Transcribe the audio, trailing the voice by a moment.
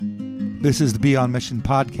This is the Be On Mission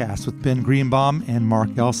podcast with Ben Greenbaum and Mark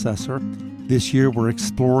Ellcessor. This year we're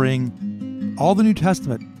exploring all the New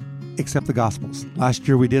Testament except the Gospels. Last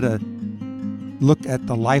year we did a look at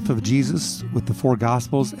the life of Jesus with the four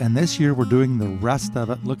Gospels, and this year we're doing the rest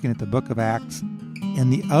of it, looking at the book of Acts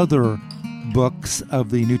and the other books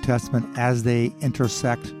of the New Testament as they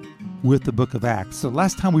intersect with the book of Acts. So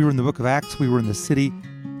last time we were in the book of Acts, we were in the city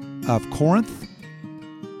of Corinth,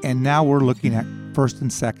 and now we're looking at 1st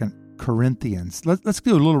and 2nd Corinthians. Let's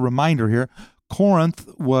do a little reminder here. Corinth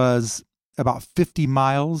was about 50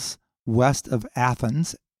 miles west of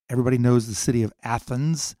Athens. Everybody knows the city of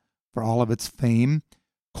Athens for all of its fame.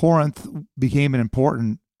 Corinth became an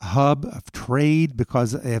important hub of trade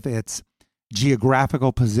because of its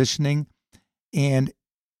geographical positioning, and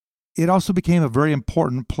it also became a very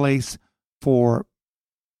important place for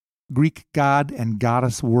Greek god and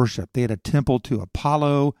goddess worship. They had a temple to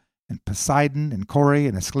Apollo and Poseidon and Kore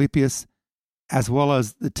and Asclepius, as well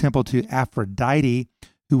as the temple to Aphrodite,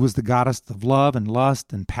 who was the goddess of love and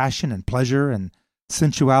lust and passion and pleasure and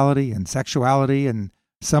sensuality and sexuality. And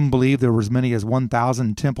some believe there were as many as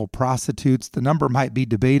 1,000 temple prostitutes. The number might be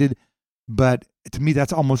debated, but to me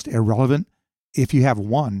that's almost irrelevant. If you have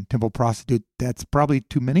one temple prostitute, that's probably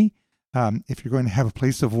too many if you're going to have a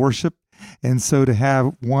place of worship. And so to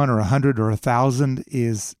have 1 or 100 or 1,000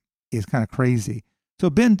 is kind of crazy. So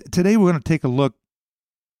Ben, today we're going to take a look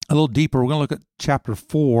a little deeper. We're going to look at chapter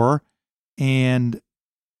 4 and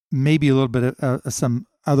maybe a little bit of some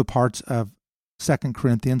other parts of 2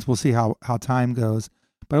 Corinthians. We'll see how time goes.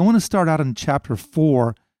 But I want to start out in chapter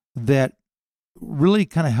 4 that really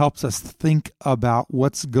kind of helps us think about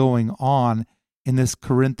what's going on in this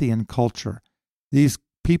Corinthian culture. These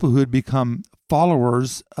people who had become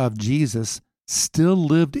followers of Jesus still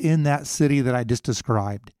lived in that city that I just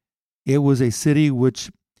described. It was a city which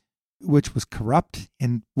was corrupt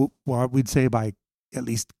in what we'd say by at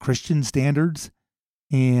least Christian standards,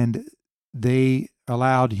 and they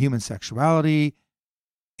allowed human sexuality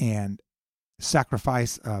and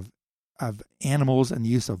sacrifice of animals and the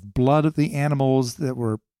use of blood of the animals that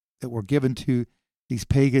were given to these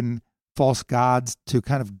pagan false gods to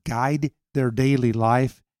kind of guide their daily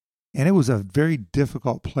life. And it was a very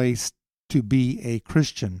difficult place to be a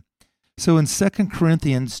Christian. So in 2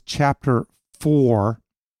 Corinthians chapter 4,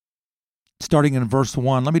 starting in verse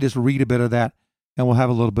 1, let me just read a bit of that and we'll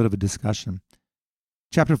have a little bit of a discussion.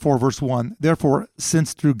 Chapter 4, verse 1, therefore,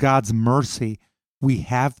 since through God's mercy we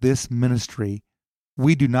have this ministry,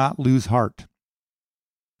 we do not lose heart.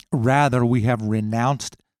 Rather, we have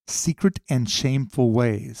renounced secret and shameful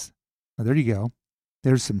ways. Now, there you go.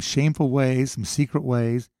 There's some shameful ways, some secret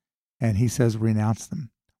ways, and he says renounce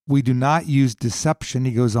them. We do not use deception,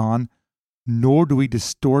 he goes on, nor do we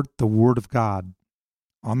distort the word of God.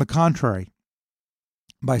 On the contrary,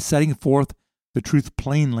 by setting forth the truth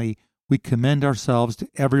plainly, we commend ourselves to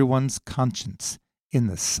everyone's conscience in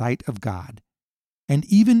the sight of God. And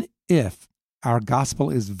even if our gospel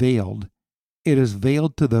is veiled, it is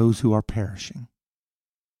veiled to those who are perishing.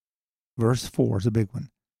 Verse 4 is a big one.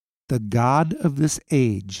 The God of this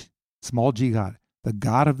age, small g God, the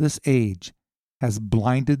God of this age has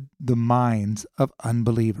blinded the minds of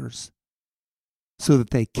unbelievers so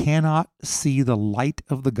that they cannot see the light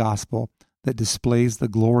of the gospel that displays the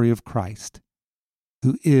glory of Christ,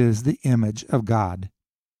 who is the image of God.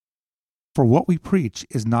 For what we preach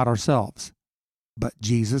is not ourselves, but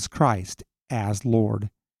Jesus Christ as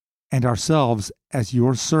Lord, and ourselves as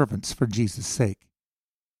your servants for Jesus' sake.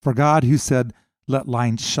 For God, who said, let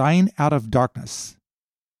light shine out of darkness,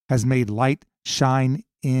 has made light shine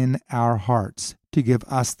in our hearts to give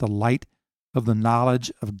us the light of the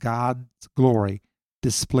knowledge of God's glory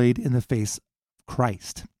displayed in the face of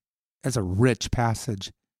Christ. That's a rich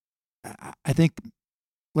passage. I think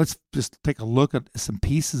let's just take a look at some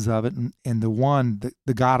pieces of it. And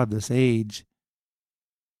the God of this age,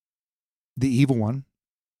 the evil one,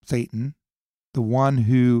 Satan, the one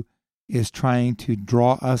who is trying to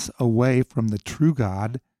draw us away from the true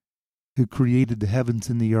God who created the heavens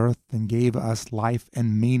and the earth and gave us life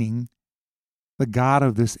and meaning. The God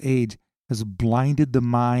of this age has blinded the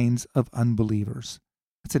minds of unbelievers.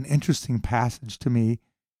 It's an interesting passage to me,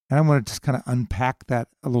 and I want to just kind of unpack that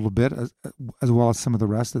a little bit as well as some of the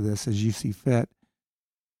rest of this as you see fit.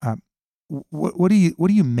 What do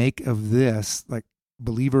you make of this, like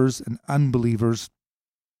believers and unbelievers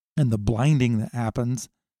and the blinding that happens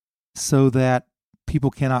so that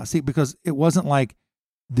people cannot see? Because it wasn't like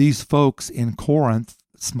these folks in Corinth,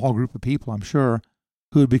 a small group of people, I'm sure,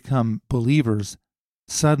 who had become believers,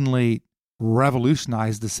 suddenly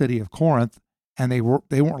revolutionized the city of Corinth, and they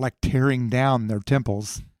weren't like tearing down their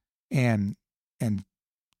temples and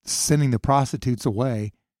sending the prostitutes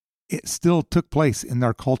away, it still took place in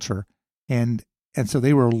their culture. And so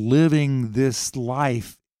they were living this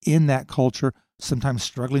life in that culture, sometimes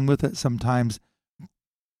struggling with it, sometimes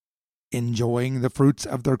enjoying the fruits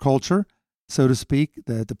of their culture, so to speak,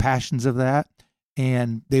 the passions of that.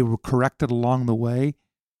 And they were corrected along the way,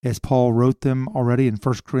 as Paul wrote them already in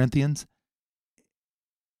 1 Corinthians.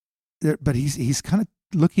 But he's kind of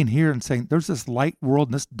looking here and saying there's this light world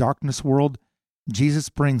and this darkness world. Jesus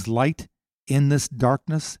brings light in this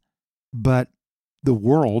darkness, but the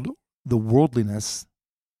world, the worldliness,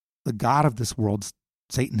 the god of this world,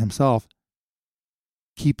 Satan himself,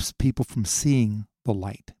 keeps people from seeing the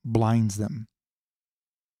light, blinds them.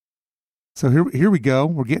 So here we go.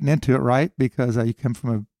 We're getting into it, right? Because you come from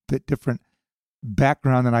a bit different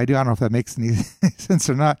background than I do. I don't know if that makes any sense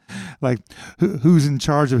or not. Like who's in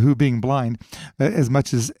charge of who being blind, as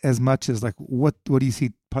much as like what do you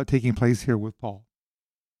see taking place here with Paul?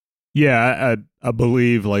 Yeah, I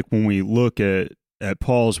believe like when we look at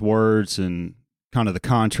Paul's words and kind of the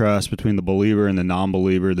contrast between the believer and the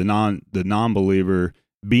non-believer, the non-believer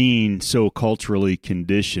being so culturally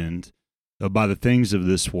conditioned by the things of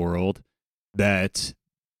this world that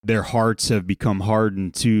their hearts have become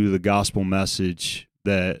hardened to the gospel message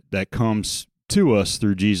that comes to us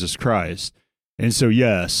through Jesus Christ. And so,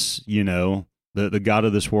 yes, the god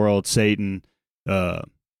of this world, Satan,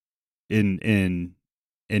 in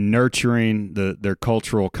nurturing their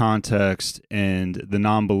cultural context, and the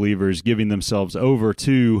non-believers giving themselves over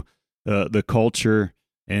to the culture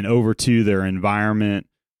and over to their environment,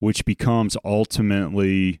 which becomes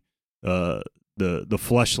ultimately the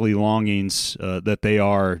fleshly longings that they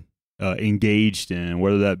are engaged in,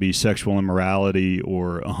 whether that be sexual immorality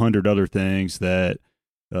or 100 other things that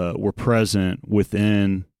were present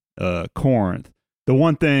within Corinth. The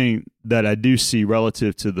one thing that I do see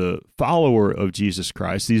relative to the follower of Jesus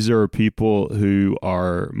Christ, these are people who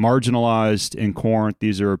are marginalized in Corinth.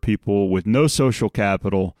 These are people with no social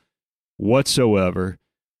capital whatsoever.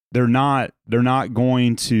 They're not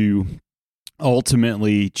going to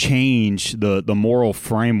ultimately change the moral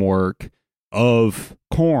framework of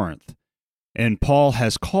Corinth. And Paul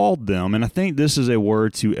has called them, and I think this is a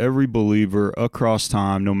word to every believer across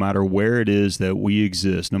time, no matter where it is that we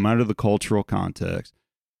exist, no matter the cultural context.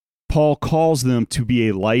 Paul calls them to be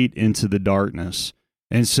a light into the darkness.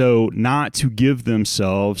 And so not to give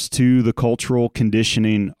themselves to the cultural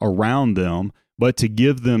conditioning around them, but to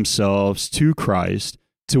give themselves to Christ,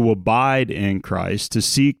 to abide in Christ, to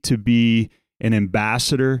seek to be an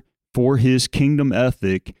ambassador for his kingdom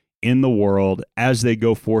ethic in the world as they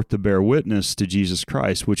go forth to bear witness to Jesus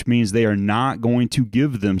Christ, which means they are not going to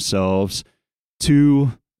give themselves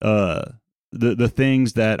to the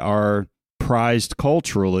things that are prized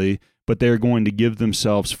culturally, but they're going to give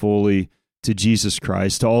themselves fully to Jesus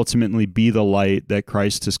Christ to ultimately be the light that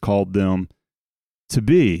Christ has called them to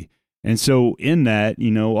be. And so in that,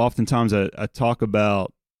 oftentimes I talk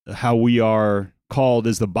about how we are called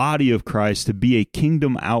as the body of Christ to be a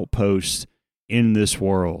kingdom outpost in this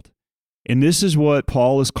world. And this is what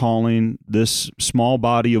Paul is calling this small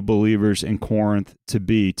body of believers in Corinth to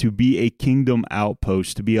be a kingdom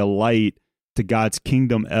outpost, to be a light to God's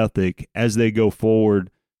kingdom ethic as they go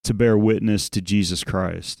forward to bear witness to Jesus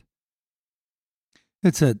Christ.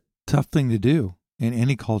 It's a tough thing to do in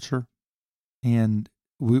any culture. And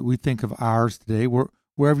we think of ours today,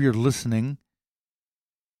 wherever you're listening,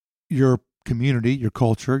 your community, your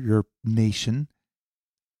culture, your nation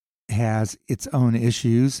has its own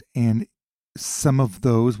issues, and some of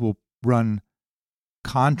those will run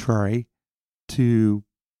contrary to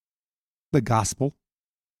the gospel.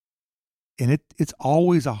 And it's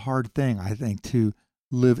always a hard thing, I think, to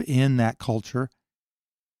live in that culture.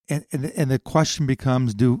 And the question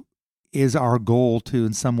becomes, is our goal to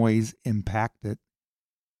in some ways impact it?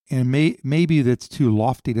 And maybe that's too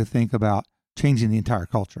lofty to think about changing the entire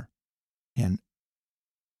culture.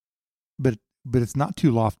 But it's not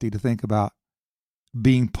too lofty to think about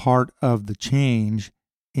being part of the change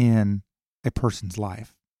in a person's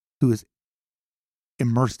life who is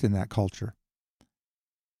immersed in that culture.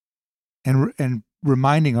 And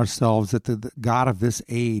reminding ourselves that the God of this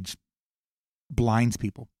age blinds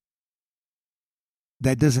people.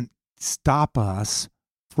 That doesn't stop us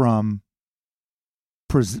from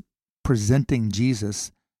presenting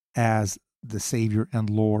Jesus as the Savior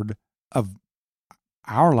and Lord of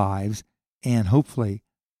our lives and hopefully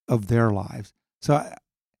of their lives. So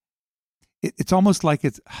it's almost like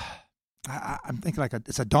I'm thinking like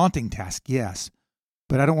it's a daunting task, yes,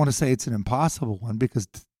 but I don't want to say it's an impossible one, because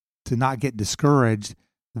to not get discouraged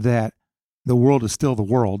that the world is still the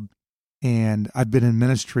world. And I've been in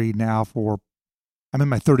ministry now for I'm in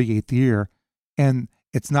my 38th year, and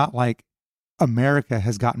it's not like America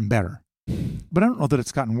has gotten better. But I don't know that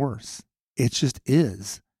it's gotten worse. It just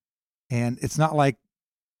is. And it's not like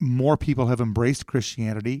more people have embraced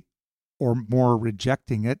Christianity or more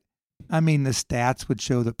rejecting it. I mean, the stats would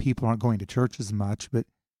show that people aren't going to church as much, but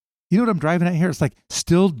you know what I'm driving at here? It's like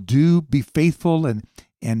still do be faithful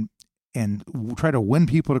and try to win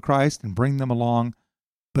people to Christ and bring them along,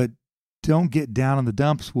 but don't get down in the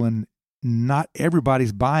dumps when not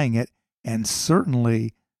everybody's buying it, and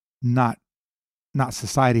certainly not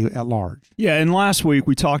society at large. Yeah, and last week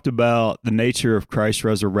we talked about the nature of Christ's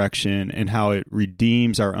resurrection and how it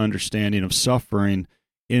redeems our understanding of suffering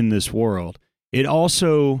in this world. It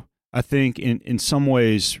also, I think, in some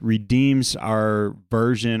ways redeems our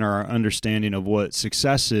version or our understanding of what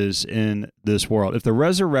success is in this world. If the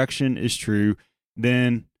resurrection is true,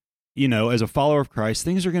 then, as a follower of Christ,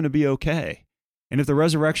 things are going to be okay. And if the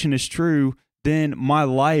resurrection is true, then my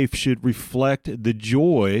life should reflect the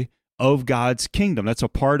joy of God's kingdom. That's a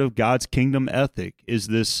part of God's kingdom ethic, is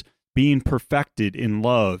this being perfected in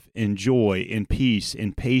love, in joy, in peace,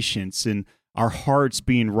 in patience, and our hearts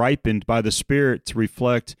being ripened by the Spirit to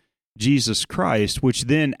reflect Jesus Christ, which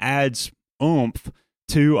then adds oomph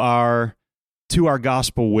to our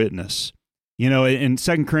gospel witness. In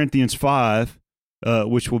 2 Corinthians 5,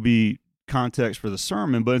 which will be context for the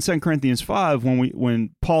sermon, but in 2 Corinthians 5,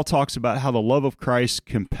 when Paul talks about how the love of Christ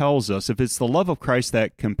compels us, if it's the love of Christ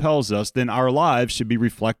that compels us, then our lives should be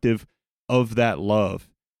reflective of that love.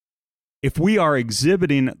 If we are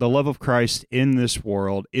exhibiting the love of Christ in this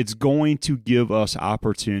world, it's going to give us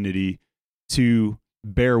opportunity to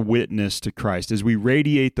bear witness to Christ. As we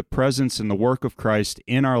radiate the presence and the work of Christ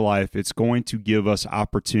in our life, it's going to give us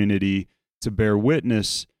opportunity to bear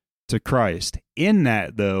witness to Christ. In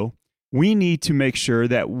that, though, we need to make sure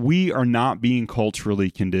that we are not being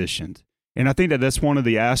culturally conditioned. And I think that that's one of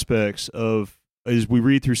the aspects of, as we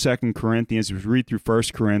read through 2 Corinthians, as we read through 1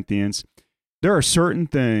 Corinthians, there are certain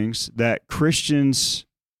things that Christians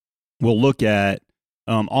will look at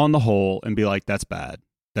on the whole and be like, that's bad,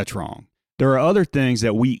 that's wrong. There are other things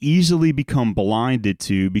that we easily become blinded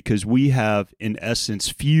to because we have, in essence,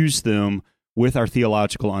 fused them with our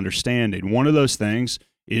theological understanding. One of those things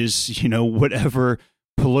is, whatever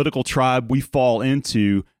political tribe we fall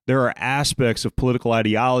into, there are aspects of political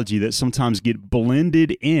ideology that sometimes get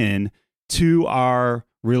blended in to our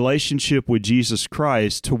relationship with Jesus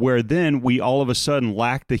Christ, to where then we all of a sudden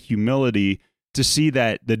lack the humility to see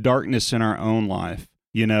that the darkness in our own life.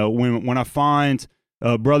 When I find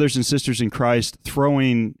brothers and sisters in Christ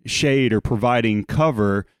throwing shade or providing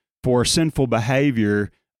cover for sinful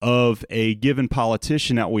behavior of a given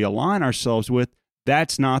politician that we align ourselves with,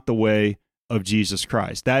 that's not the way of Jesus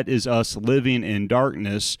Christ. That is us living in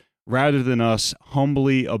darkness rather than us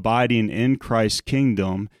humbly abiding in Christ's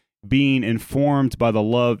kingdom, being informed by the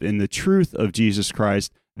love and the truth of Jesus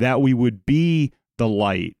Christ, that we would be the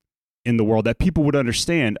light in the world, that people would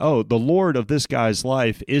understand, oh, the Lord of this guy's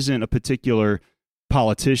life isn't a particular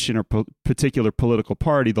politician or particular political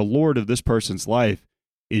party. The Lord of this person's life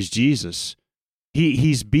is Jesus.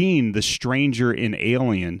 He's being the stranger and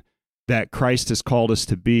alien that Christ has called us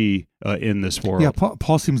to be in this world. Yeah,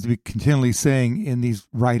 Paul seems to be continually saying in these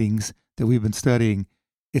writings that we've been studying,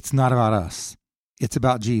 it's not about us. It's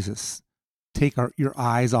about Jesus. Take your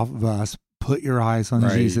eyes off of us. Put your eyes on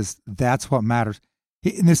Jesus. That's what matters.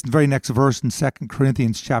 In this very next verse in 2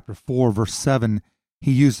 Corinthians chapter 4, verse 7,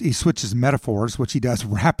 he switches metaphors, which he does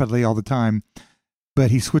rapidly all the time,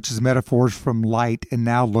 but he switches metaphors from light and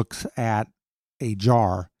now looks at a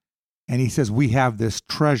jar. And he says, we have this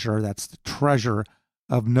treasure, that's the treasure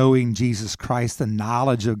of knowing Jesus Christ, the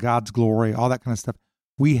knowledge of God's glory, all that kind of stuff.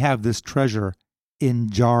 We have this treasure in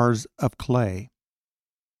jars of clay.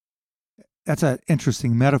 That's an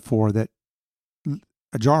interesting metaphor, that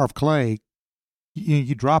a jar of clay,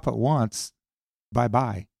 you drop it once,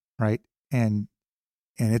 bye-bye, right? And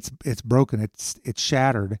it's broken, it's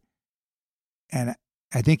shattered. And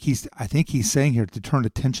I think he's saying here to turn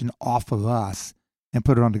attention off of us and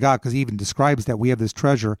put it onto God, because he even describes that we have this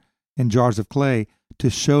treasure in jars of clay to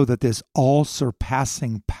show that this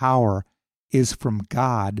all-surpassing power is from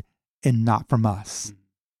God and not from us.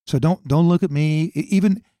 So don't look at me.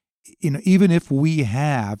 Even if we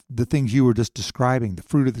have the things you were just describing, the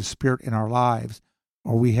fruit of the Spirit in our lives,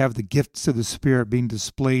 or we have the gifts of the Spirit being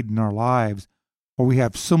displayed in our lives, or we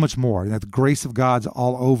have so much more, the grace of God's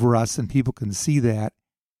all over us and people can see that.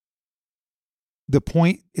 The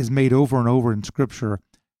point is made over and over in Scripture.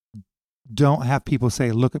 Don't have people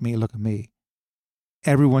say, look at me, look at me.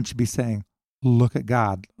 Everyone should be saying, look at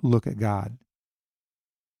God, look at God.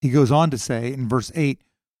 He goes on to say in verse 8,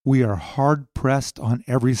 We are hard pressed on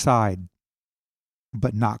every side,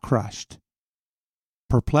 but not crushed.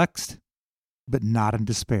 Perplexed, but not in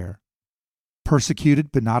despair.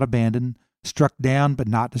 Persecuted, but not abandoned. Struck down, but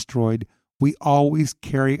not destroyed. We always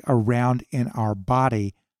carry around in our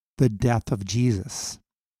body the death of Jesus,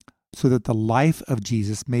 so that the life of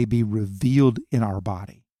Jesus may be revealed in our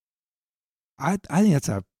body. I think that's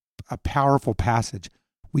a powerful passage.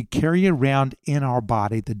 We carry around in our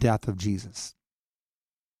body the death of Jesus.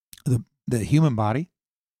 The human body,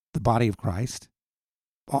 the body of Christ.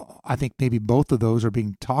 I think maybe both of those are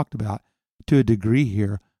being talked about to a degree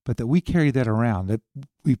here, but that we carry that around. That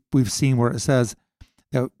we've seen where it says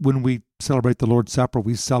that when we celebrate the Lord's Supper,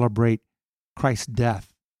 we celebrate Christ's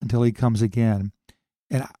death until he comes again.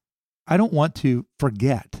 And I don't want to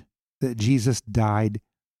forget that Jesus died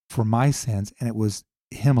for my sins, and it was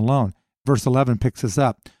him alone. Verse 11 picks us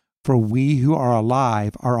up. For we who are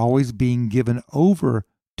alive are always being given over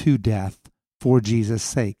to death for Jesus'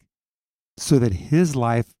 sake, so that his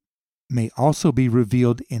life may also be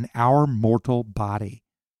revealed in our mortal body.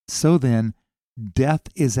 So then, death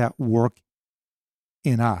is at work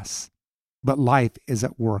in us, but life is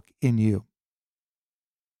at work in you.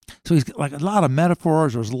 So he's like a lot of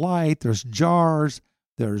metaphors. There's light, there's jars,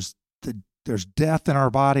 there's death in our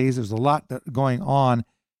bodies. There's a lot going on.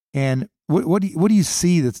 And what do you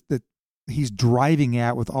see that he's driving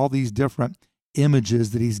at with all these different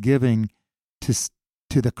images that he's giving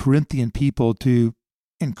to the Corinthian people to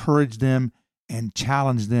encourage them and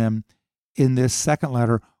challenge them in this second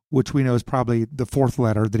letter, which we know is probably the fourth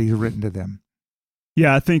letter that he's written to them?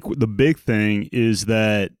 Yeah, I think the big thing is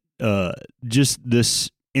that just this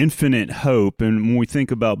infinite hope, and when we think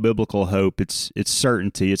about biblical hope, it's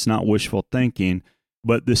certainty. It's not wishful thinking,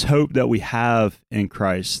 but this hope that we have in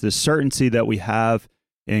Christ, this certainty that we have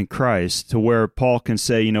in Christ, to where Paul can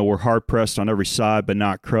say, we're hard pressed on every side, but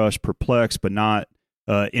not crushed, perplexed, but not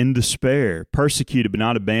in despair, persecuted, but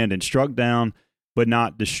not abandoned, struck down, but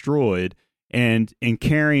not destroyed. And in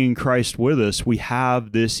carrying Christ with us, we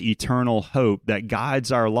have this eternal hope that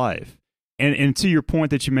guides our life. And to your point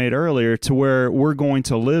that you made earlier, to where we're going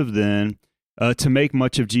to live then to make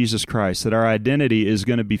much of Jesus Christ, that our identity is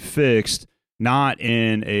going to be fixed not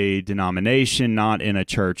in a denomination, not in a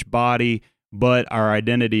church body, but our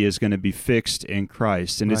identity is going to be fixed in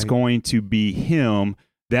Christ. And It's going to be him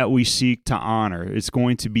that we seek to honor. It's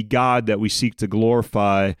going to be God that we seek to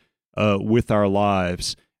glorify with our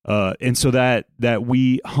lives. And so that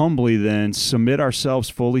we humbly then submit ourselves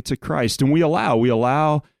fully to Christ. And we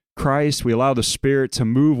allow Christ, we allow the Spirit to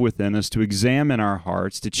move within us, to examine our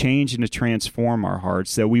hearts, to change and to transform our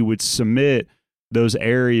hearts, that we would submit those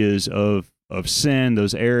areas of sin,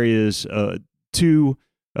 those areas to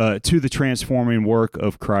the transforming work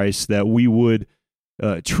of Christ, that we would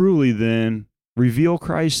truly then reveal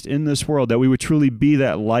Christ in this world, that we would truly be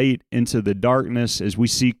that light into the darkness as we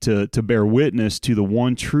seek to bear witness to the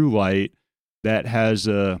one true light that has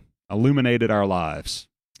illuminated our lives.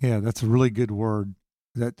 Yeah, that's a really good word.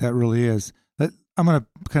 That really is. I'm going to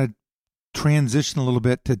kind of transition a little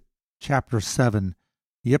bit to chapter 7.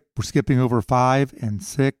 Yep, we're skipping over 5 and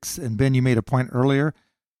 6. And Ben, you made a point earlier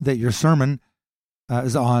that your sermon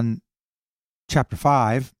is on chapter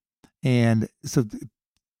 5. And so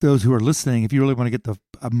those who are listening, if you really want to get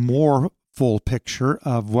a more full picture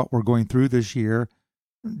of what we're going through this year,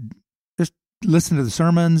 just listen to the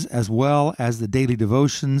sermons as well as the daily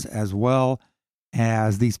devotions, as well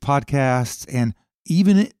as these podcasts. And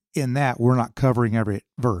even in that, we're not covering every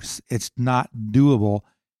verse. It's not doable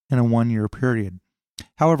in a 1-year period.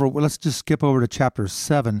 However, let's just skip over to chapter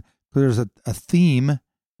 7. There's a theme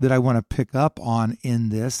that I want to pick up on in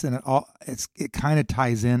this, and it kind of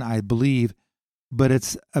ties in, I believe, but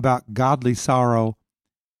it's about godly sorrow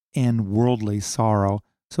and worldly sorrow.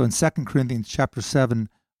 So in 2 Corinthians chapter 7,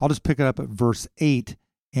 I'll just pick it up at verse 8,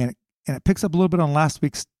 and it picks up a little bit on last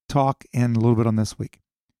week's talk and a little bit on this week.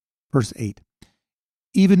 Verse 8.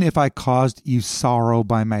 Even if I caused you sorrow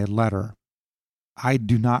by my letter, I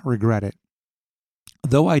do not regret it.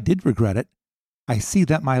 Though I did regret it, I see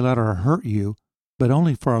that my letter hurt you, but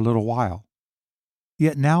only for a little while.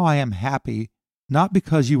 Yet now I am happy, not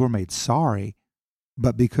because you were made sorry,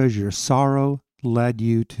 but because your sorrow led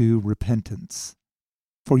you to repentance.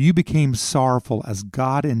 For you became sorrowful as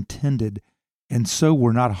God intended, and so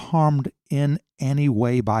were not harmed in any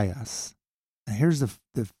way by us. Now here's the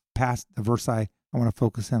verse I want to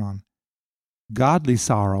focus in on. Godly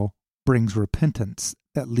sorrow brings repentance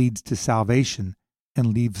that leads to salvation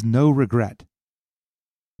and leaves no regret,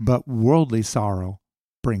 but worldly sorrow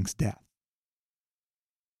brings death.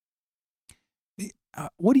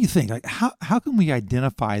 What do you think? Like, how can we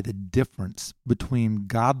identify the difference between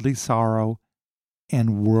godly sorrow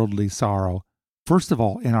and worldly sorrow? First of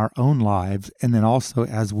all, in our own lives, and then also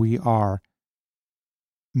as we are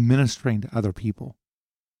ministering to other people.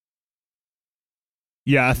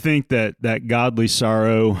 Yeah, I think that godly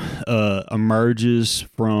sorrow emerges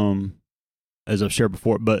from, as I've shared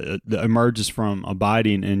before, but emerges from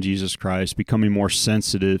abiding in Jesus Christ, becoming more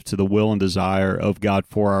sensitive to the will and desire of God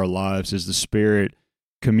for our lives as the Spirit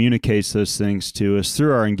communicates those things to us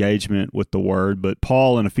through our engagement with the Word. But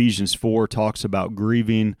Paul in Ephesians 4 talks about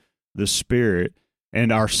grieving the Spirit,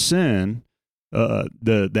 and our sin,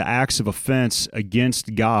 the acts of offense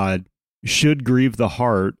against God, should grieve the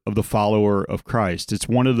heart of the follower of Christ. It's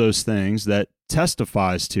one of those things that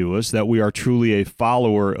testifies to us that we are truly a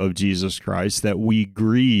follower of Jesus Christ, that we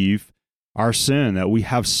grieve our sin, that we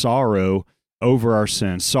have sorrow over our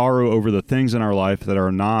sin, sorrow over the things in our life that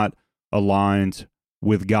are not aligned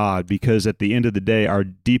with God, because at the end of the day, our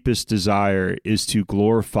deepest desire is to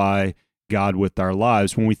glorify God with our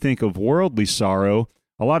lives. When we think of worldly sorrow,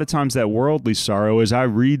 a lot of times that worldly sorrow, as I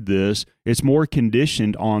read this, it's more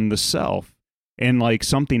conditioned on the self. And like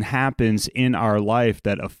something happens in our life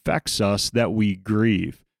that affects us that we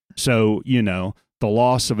grieve. So, the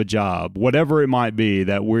loss of a job, whatever it might be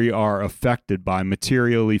that we are affected by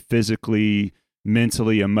materially, physically,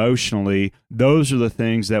 mentally, emotionally, those are the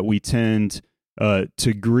things that we tend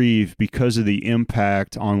to grieve because of the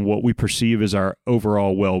impact on what we perceive as our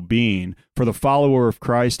overall well-being. For the follower of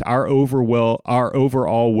Christ, our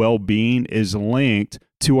overall well-being is linked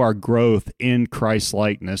to our growth in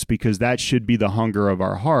Christ-likeness, because that should be the hunger of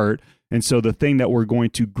our heart. And so the thing that we're going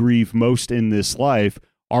to grieve most in this life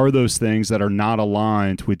are those things that are not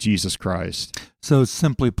aligned with Jesus Christ. So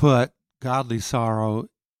simply put, godly sorrow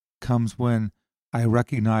comes when I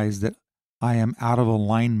recognize that I am out of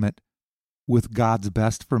alignment with God's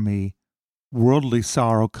best for me. Worldly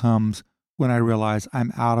sorrow comes when I realize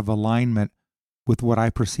I'm out of alignment with what I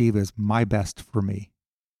perceive as my best for me.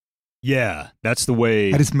 Yeah, that's the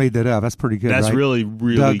way. I just made that up. That's pretty good. That's right? really,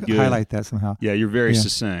 really Doug, good. highlight that somehow. Yeah, you're very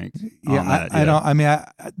succinct. Yeah, on that. I don't. I mean,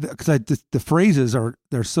 because the phrases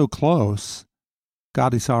they're so close,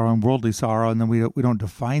 godly sorrow and worldly sorrow, and then we don't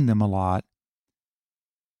define them a lot.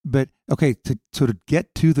 But okay, to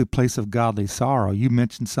get to the place of godly sorrow, you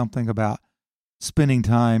mentioned something about spending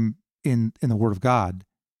time in the Word of God,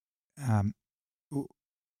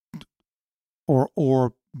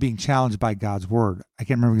 or being challenged by God's Word. I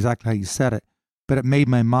can't remember exactly how you said it, but it made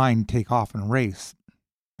my mind take off and race.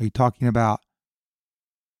 Are you talking about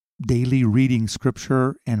daily reading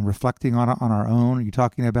Scripture and reflecting on it on our own? Are you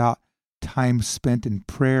talking about time spent in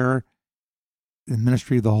prayer, the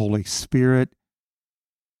ministry of the Holy Spirit,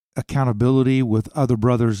 accountability with other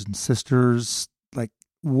brothers and sisters? Like,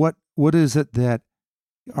 what is it that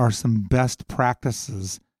are some best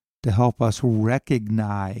practices to help us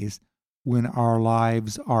recognize when our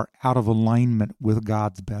lives are out of alignment with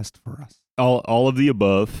God's best for us? All of the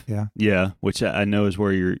above. Yeah, which I know is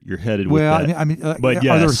where you're headed well, with that. I mean, but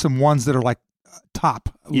are there some ones that are like top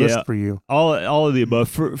list for you? All of the above.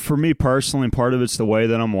 For me personally, part of it's the way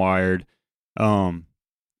that I'm wired.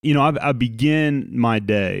 I begin my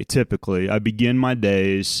day, typically. I begin my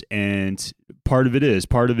days, and part of it is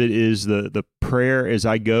the prayer as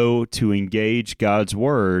I go to engage God's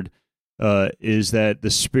Word, is that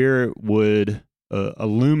the Spirit would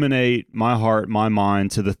illuminate my heart, my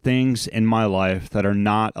mind to the things in my life that are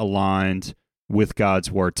not aligned with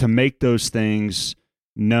God's Word, to make those things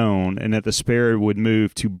known, and that the Spirit would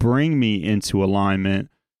move to bring me into alignment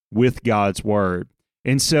with God's Word.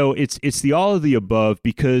 And so it's the all of the above,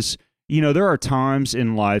 because, there are times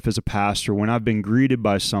in life as a pastor when I've been greeted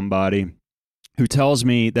by somebody who tells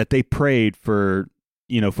me that they prayed for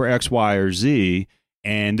X, Y, or Z,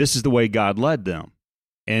 and this is the way God led them.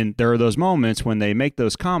 And there are those moments when they make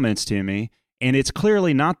those comments to me, and it's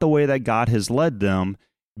clearly not the way that God has led them,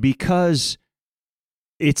 because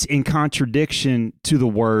it's in contradiction to the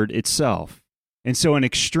Word itself. And so an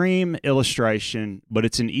extreme illustration, but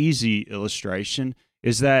it's an easy illustration,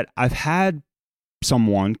 is that I've had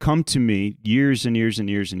someone come to me years and years and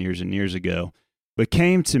years and years and years ago, but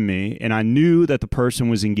came to me, and I knew that the person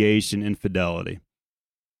was engaged in infidelity.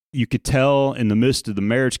 You could tell in the midst of the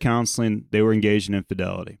marriage counseling, they were engaged in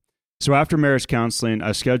infidelity. So after marriage counseling,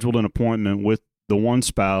 I scheduled an appointment with the one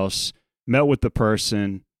spouse, met with the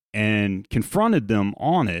person, and confronted them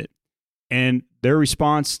on it. And their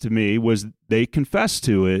response to me was they confessed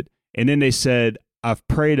to it, and then they said, I've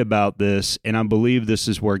prayed about this, and I believe this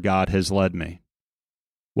is where God has led me.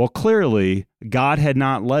 Well, clearly, God had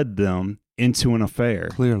not led them into an affair.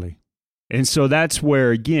 Clearly. And so that's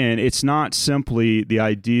where, again, it's not simply the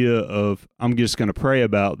idea of I'm just going to pray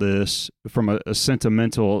about this from a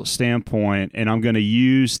sentimental standpoint, and I'm going to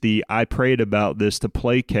use the I prayed about this to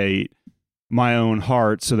placate my own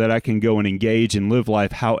heart so that I can go and engage and live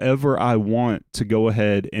life however I want to go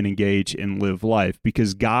ahead and engage and live life,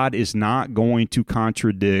 because God is not going to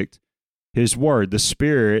contradict His word. The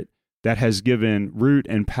Spirit that has given root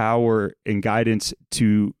and power and guidance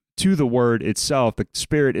to the word itself, the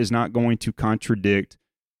Spirit is not going to contradict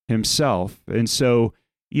Himself. And so,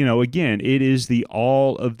 again, it is the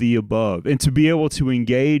all of the above. And to be able to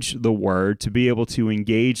engage the word, to be able to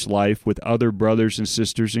engage life with other brothers and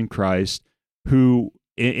sisters in Christ, who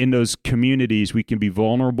in those communities we can be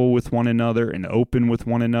vulnerable with one another and open with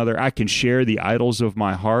one another. I can share the idols of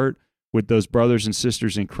my heart with those brothers and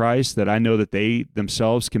sisters in Christ, that I know that they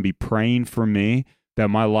themselves can be praying for me, that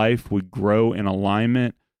my life would grow in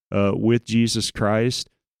alignment with Jesus Christ.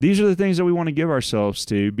 These are the things that we want to give ourselves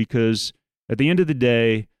to, because at the end of the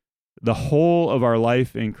day, the whole of our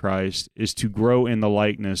life in Christ is to grow in the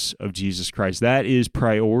likeness of Jesus Christ. That is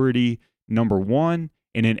priority number one.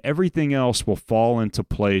 And then everything else will fall into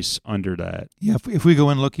place under that. Yeah, if we go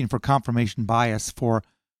in looking for confirmation bias for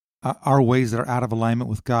our ways that are out of alignment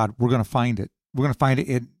with God, we're going to find it. We're going to find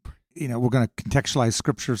it we're going to contextualize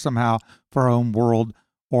Scripture somehow for our own world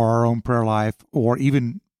or our own prayer life, or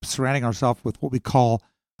even surrounding ourselves with what we call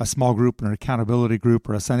a small group or an accountability group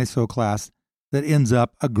or a Sunday school class that ends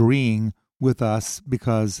up agreeing with us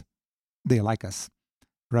because they like us,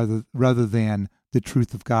 rather than the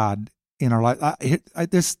truth of God in our life.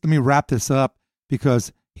 Let me wrap this up,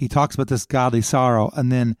 because he talks about this godly sorrow,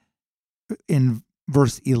 and then in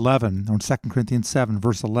verse 11, or 2 Corinthians 7,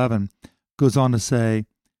 verse 11, goes on to say,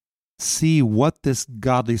 see what this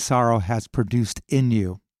godly sorrow has produced in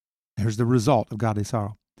you. Here's the result of godly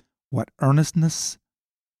sorrow. What earnestness,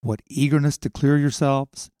 what eagerness to clear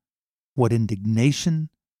yourselves, what indignation,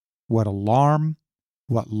 what alarm,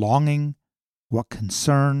 what longing, what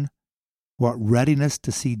concern, what readiness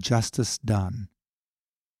to see justice done.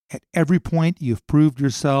 At every point you've proved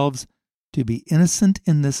yourselves to be innocent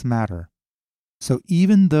in this matter. So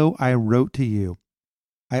even though I wrote to you,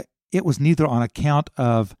 it was neither on account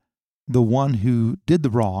of the one who did the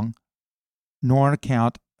wrong, nor on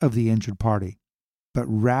account of the injured party, but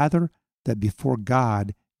rather that before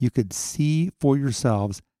God you could see for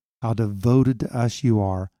yourselves how devoted to us you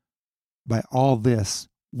are. By all this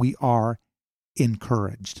we are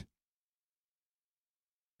encouraged.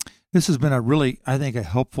 This has been I think, a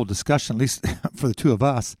helpful discussion, at least for the two of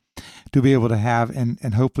us, to be able to have,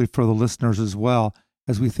 and hopefully for the listeners as well,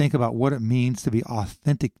 as we think about what it means to be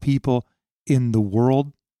authentic people in the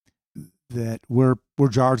world, that we're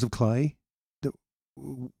jars of clay, that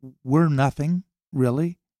we're nothing,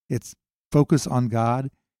 really. It's focus on God,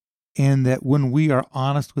 and that when we are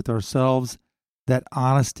honest with ourselves, that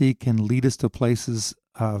honesty can lead us to places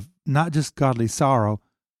of not just godly sorrow,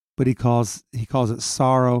 but he calls it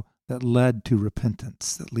sorrow that led to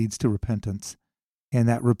repentance, that leads to repentance. And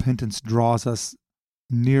that repentance draws us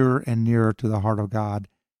nearer and nearer to the heart of God.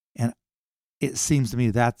 And it seems to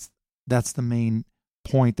me that's the main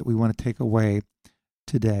point that we want to take away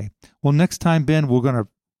today. Well, next time, Ben, we're going to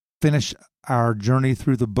finish our journey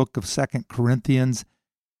through the book of 2 Corinthians.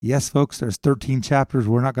 Yes, folks, there's 13 chapters.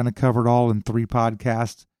 We're not going to cover it all in 3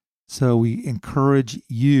 podcasts. So we encourage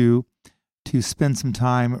you to spend some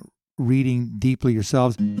time reading deeply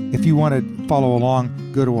yourselves. If you want to follow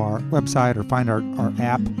along, go to our website or find our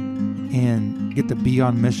app and get the Be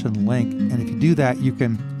On Mission link. And if you do that, you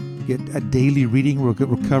can get a daily reading. We're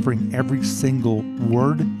covering every single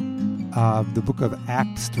word of the book of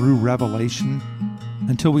Acts through Revelation.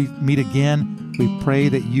 Until we meet again, we pray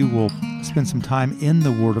that you will spend some time in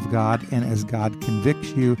the Word of God, and as God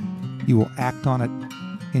convicts you, you will act on it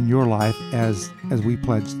in your life as we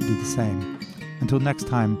pledge to do the same. Until next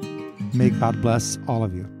time, may God bless all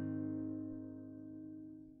of you.